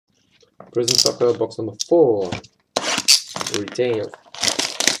Prizm Soccer box number 4. Retail.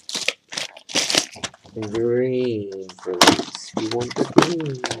 Green, please. You want the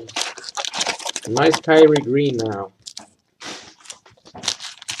green. Nice Kyrie green now.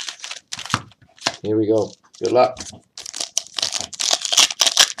 Here we go. Good luck.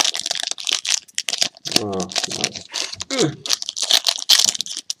 Oh, nice.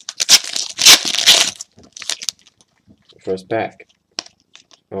 First pack.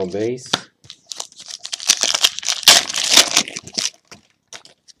 All base.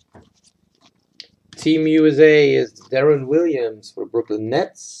 Team USA is Darren Williams for Brooklyn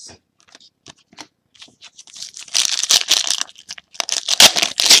Nets.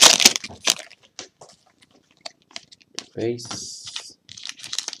 Base.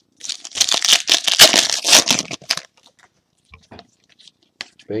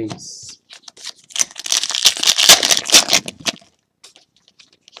 Base.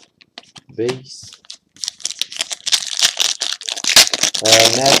 Base.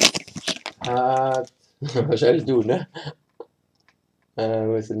 Net. Wat zou je doen, hè?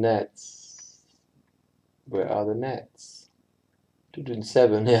 Where's the nets? Where are the nets?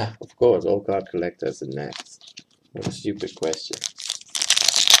 207, yeah, of course, all card collectors the nets. What a stupid question.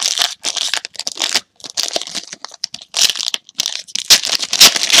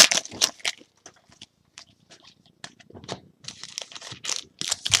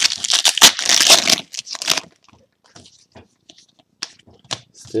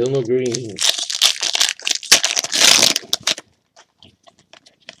 Still no green.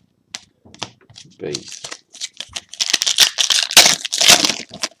 Base.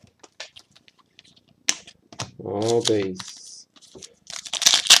 All base.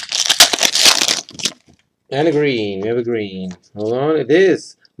 And a green. We have a green. Hold on. It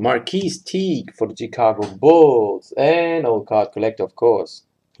is Marquise Teague for the Chicago Bulls. And old card collector, of course.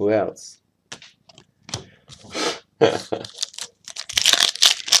 Who else?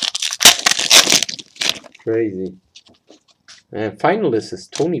 Crazy. And finalist is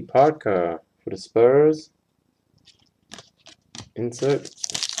Tony Parker for the Spurs. Insert.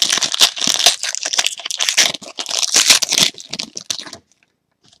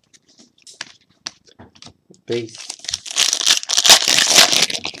 Base.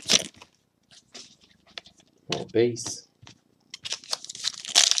 Oh, base.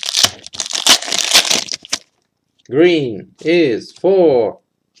 Green is for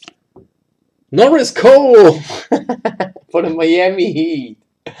Norris Cole for the Miami Heat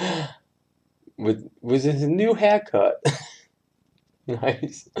with his new haircut.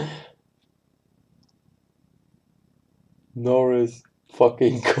 Nice. Norris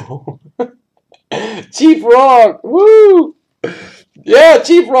fucking Cole. Chief Rock, woo! Yeah,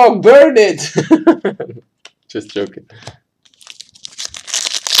 Chief Rock, burn it! Just joking.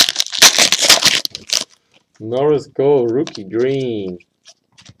 Norris Cole, rookie green.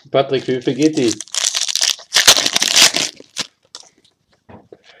 Patrick Hufegitti.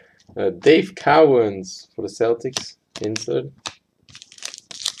 Dave Cowens for the Celtics. Insert.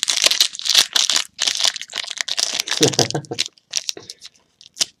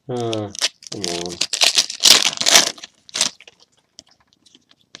 Come on.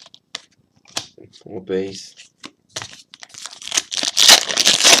 More base.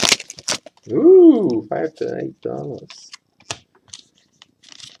 Ooh, $5 to $8.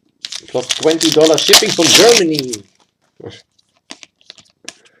 Plus $20 shipping from Germany.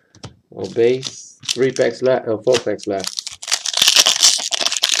 More base. 3 packs left. 4 packs left.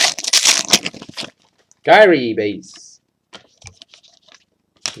 Kyrie base.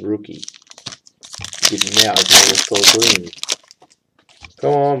 Rookie. Give me out as well as green.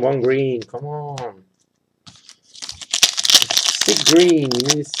 Come on, 1 green. Come on. 6 green.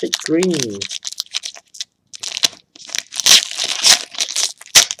 You need 6 green.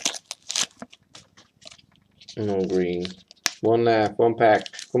 No green. 1 left. 1 pack.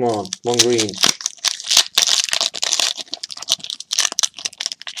 Come on. 1 green.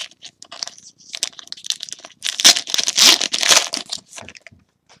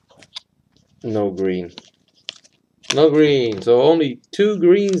 No green. No green. So only 2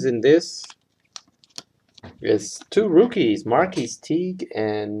 greens in this. Yes, 2 rookies. Marquise Teague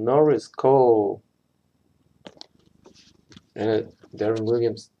and Norris Cole. And Darren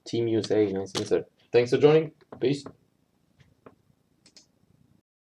Williams, Team USA. Nice insert. Thanks for joining. Peace.